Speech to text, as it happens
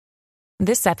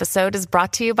This episode is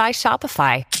brought to you by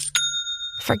Shopify.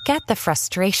 Forget the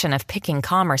frustration of picking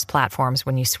commerce platforms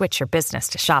when you switch your business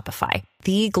to Shopify,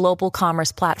 the global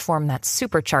commerce platform that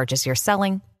supercharges your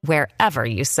selling wherever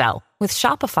you sell. With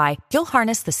Shopify, you'll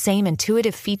harness the same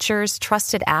intuitive features,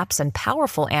 trusted apps, and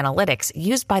powerful analytics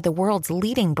used by the world's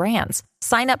leading brands.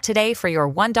 Sign up today for your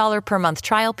 $1 per month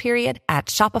trial period at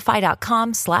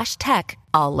shopify.com/tech,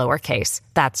 all lowercase.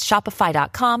 That's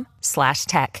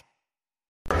shopify.com/tech.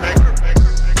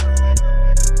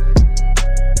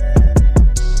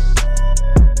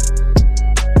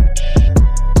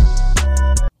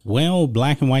 Well,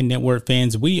 Black and White Network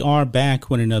fans, we are back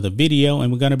with another video,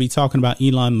 and we're going to be talking about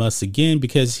Elon Musk again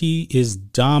because he is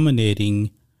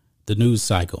dominating the news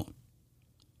cycle.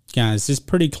 Guys, it's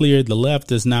pretty clear the left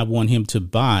does not want him to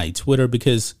buy Twitter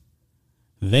because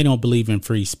they don't believe in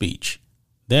free speech.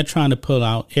 They're trying to pull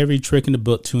out every trick in the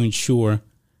book to ensure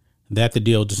that the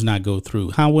deal does not go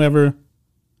through. However,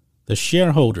 the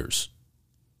shareholders,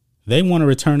 they want a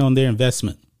return on their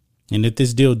investment. And if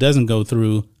this deal doesn't go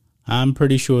through, I'm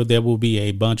pretty sure there will be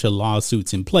a bunch of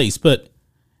lawsuits in place, but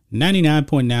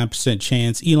 99.9%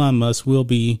 chance Elon Musk will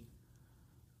be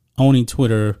owning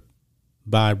Twitter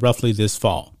by roughly this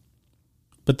fall.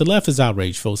 But the left is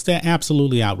outraged, folks. They're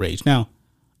absolutely outraged. Now,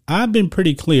 I've been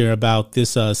pretty clear about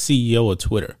this CEO of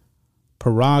Twitter,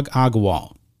 Parag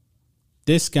Agrawal.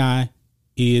 This guy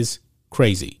is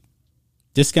crazy.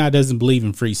 This guy doesn't believe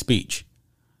in free speech.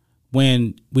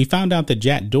 When we found out that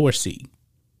Jack Dorsey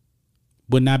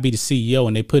would not be the CEO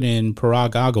and they put in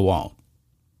Parag Agrawal,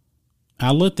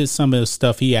 I looked at some of the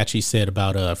stuff he actually said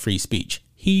about free speech.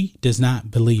 He does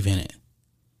not believe in it.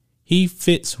 He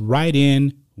fits right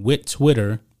in with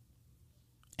Twitter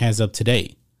as of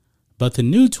today. But the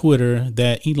new Twitter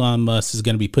that Elon Musk is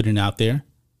going to be putting out there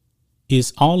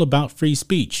is all about free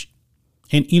speech.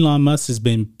 And Elon Musk has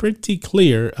been pretty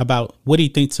clear about what he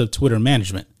thinks of Twitter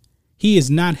management. He is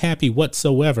not happy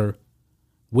whatsoever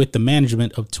with the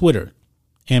management of Twitter.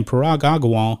 And Parag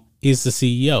Agrawal is the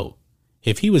CEO.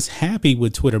 If he was happy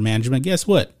with Twitter management, guess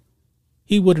what?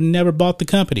 He would have never bought the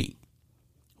company.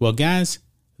 Well, guys,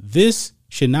 this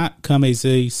should not come as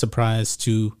a surprise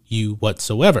to you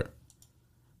whatsoever.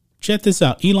 Check this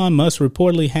out. Elon Musk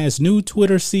reportedly has new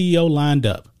Twitter CEO lined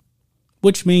up,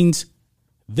 which means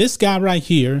this guy right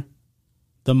here,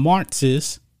 the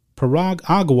Marxist Parag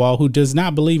Agrawal, who does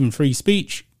not believe in free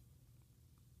speech,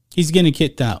 he's getting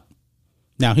kicked out.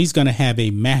 Now, he's going to have a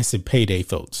massive payday,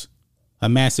 folks. A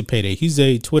massive payday. He's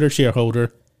a Twitter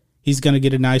shareholder. He's going to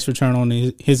get a nice return on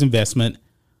his investment.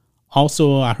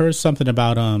 Also, I heard something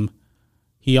about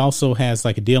he also has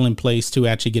like a deal in place to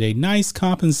actually get a nice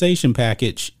compensation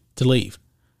package to leave.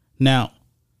 Now,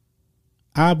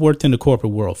 I've worked in the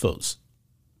corporate world, folks.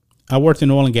 I worked in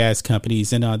oil and gas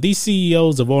companies, and these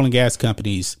CEOs of oil and gas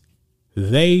companies,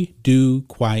 they do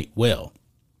quite well.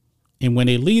 And when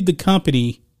they leave the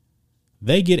company,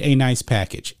 they get a nice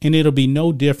package, and it'll be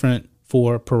no different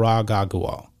for Parag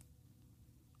Agrawal.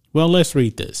 Well, let's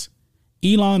read this.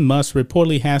 Elon Musk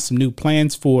reportedly has some new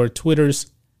plans for Twitter's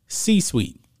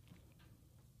C-suite.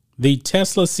 The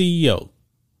Tesla CEO,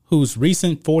 whose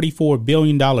recent $44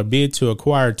 billion bid to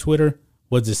acquire Twitter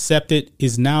was accepted,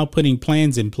 is now putting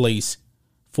plans in place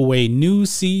for a new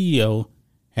CEO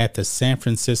at the San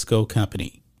Francisco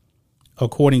company,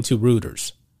 according to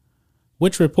Reuters,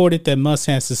 which reported that Musk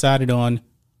has decided on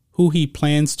who he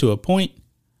plans to appoint,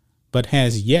 but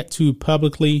has yet to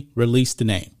publicly release the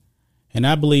name. And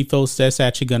I believe, folks, that's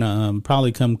actually going to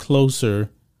probably come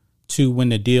closer to when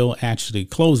the deal actually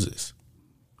closes.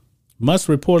 Musk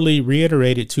reportedly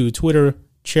reiterated to Twitter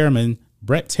chairman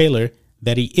Bret Taylor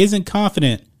that he isn't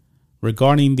confident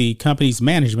regarding the company's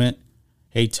management,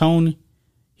 a tone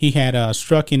he had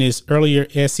struck in his earlier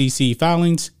SEC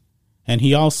filings. And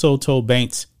he also told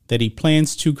Banks that he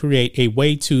plans to create a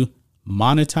way to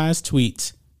monetize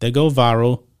tweets that go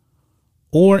viral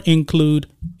or include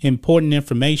important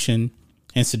information,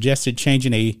 and suggested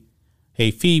changing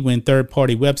a fee when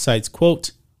third-party websites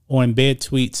quote or embed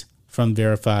tweets from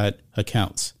verified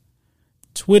accounts.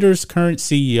 Twitter's current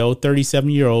CEO,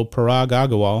 37-year-old Parag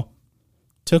Agrawal,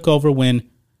 took over when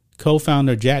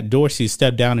co-founder Jack Dorsey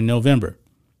stepped down in November.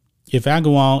 If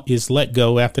Agrawal is let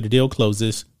go after the deal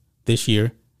closes this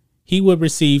year, he would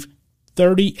receive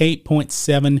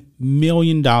 $38.7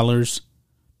 million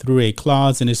through a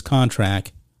clause in his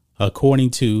contract,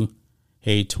 according to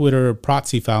a Twitter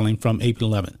proxy filing from April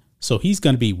 11. So he's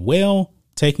going to be well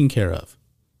taken care of.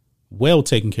 Well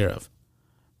taken care of.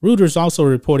 Reuters also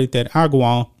reported that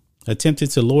Agrawal attempted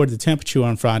to lower the temperature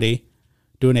on Friday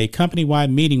during a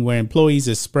company-wide meeting where employees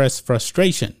expressed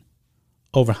frustration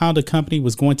over how the company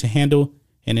was going to handle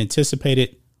an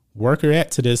anticipated worker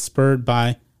exodus spurred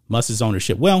by Musk's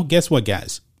ownership. Well, guess what,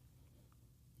 guys?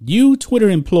 You Twitter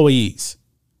employees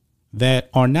that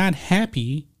are not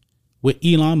happy with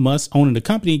Elon Musk owning the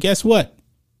company, guess what?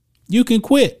 You can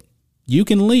quit. You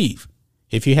can leave.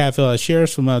 If you have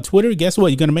shares from Twitter, guess what?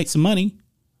 You're going to make some money.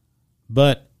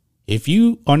 But if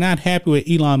you are not happy with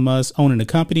Elon Musk owning the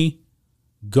company,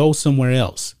 go somewhere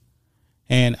else.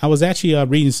 And I was actually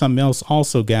reading something else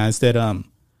also, guys, that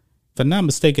if I'm not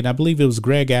mistaken, I believe it was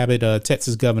Greg Abbott,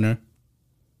 Texas governor,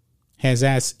 has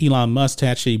asked Elon Musk to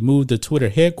actually move the Twitter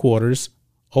headquarters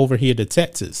over here to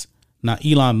Texas. Now,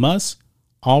 Elon Musk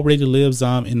already lives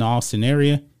in the Austin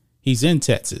area. He's in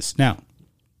Texas. Now,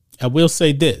 I will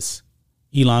say this,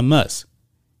 Elon Musk,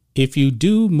 if you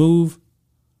do move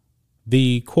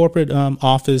the corporate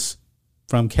office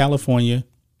from California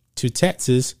to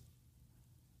Texas,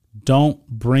 don't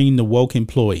bring the woke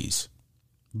employees.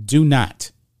 Do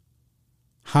not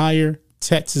hire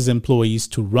Texas employees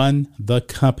to run the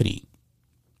company.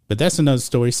 But that's another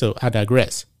story, so I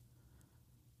digress.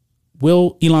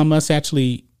 Will Elon Musk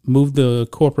actually move the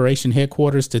corporation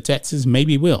headquarters to Texas?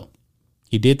 Maybe he will.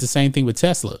 He did the same thing with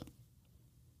Tesla.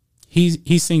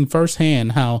 He's seen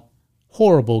firsthand how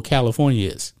horrible California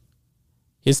is.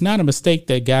 It's not a mistake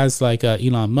that guys like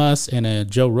Elon Musk and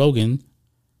Joe Rogan,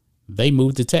 they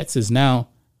moved to Texas. Now,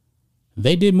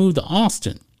 they did move to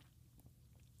Austin.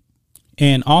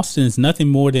 And Austin is nothing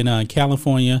more than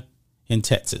California and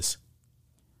Texas.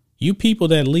 You people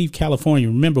that leave California,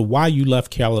 remember why you left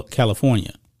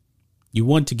California. You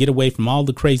want to get away from all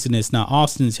the craziness. Now,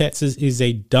 Austin, Texas is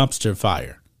a dumpster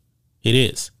fire. It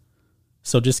is.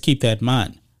 So just keep that in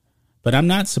mind. But I'm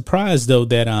not surprised, though,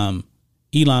 that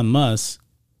Elon Musk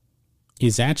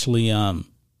is actually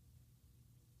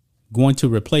going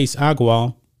to replace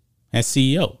Agarwal as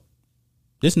CEO.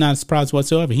 This is not a surprise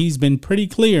whatsoever. He's been pretty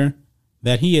clear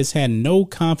that he has had no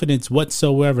confidence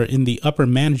whatsoever in the upper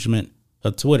management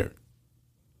of Twitter.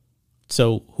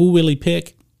 So who will he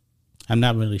pick? I'm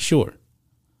not really sure.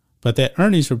 But that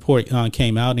earnings report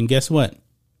came out, and guess what?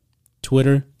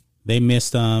 Twitter, they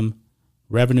missed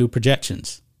revenue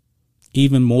projections.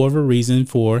 Even more of a reason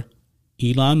for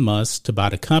Elon Musk to buy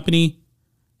the company,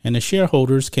 and the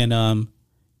shareholders can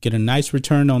get a nice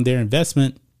return on their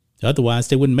investment. Otherwise,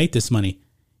 they wouldn't make this money.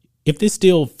 If this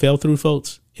deal fell through,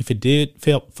 folks, if it did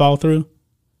fall through,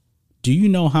 do you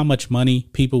know how much money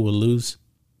people will lose?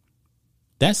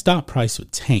 That stock price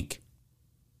would tank.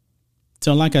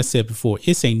 So like I said before,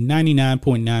 it's a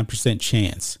 99.9%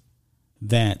 chance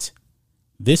that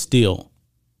this deal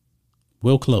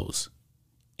will close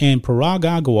and Parag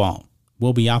Agrawal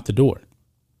will be out the door.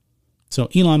 So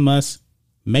Elon Musk,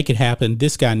 make it happen.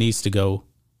 This guy needs to go.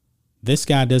 This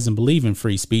guy doesn't believe in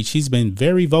free speech. He's been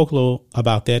very vocal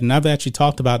about that. And I've actually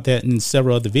talked about that in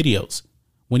several other videos.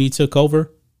 When he took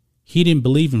over, he didn't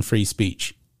believe in free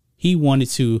speech. He wanted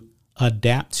to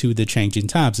adapt to the changing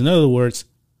times. In other words,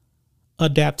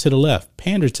 adapt to the left,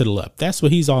 pander to the left. That's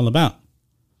what he's all about.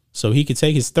 So he could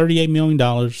take his $38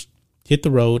 million, hit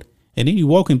the road, and any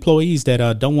woke employees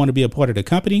that don't want to be a part of the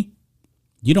company,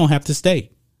 you don't have to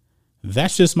stay.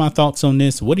 That's just my thoughts on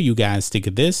this. What do you guys think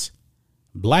of this?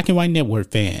 Black and White Network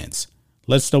fans,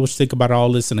 let us know what you think about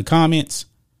all this in the comments.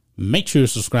 Make sure to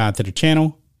subscribe to the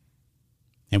channel,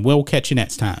 and we'll catch you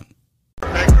next time.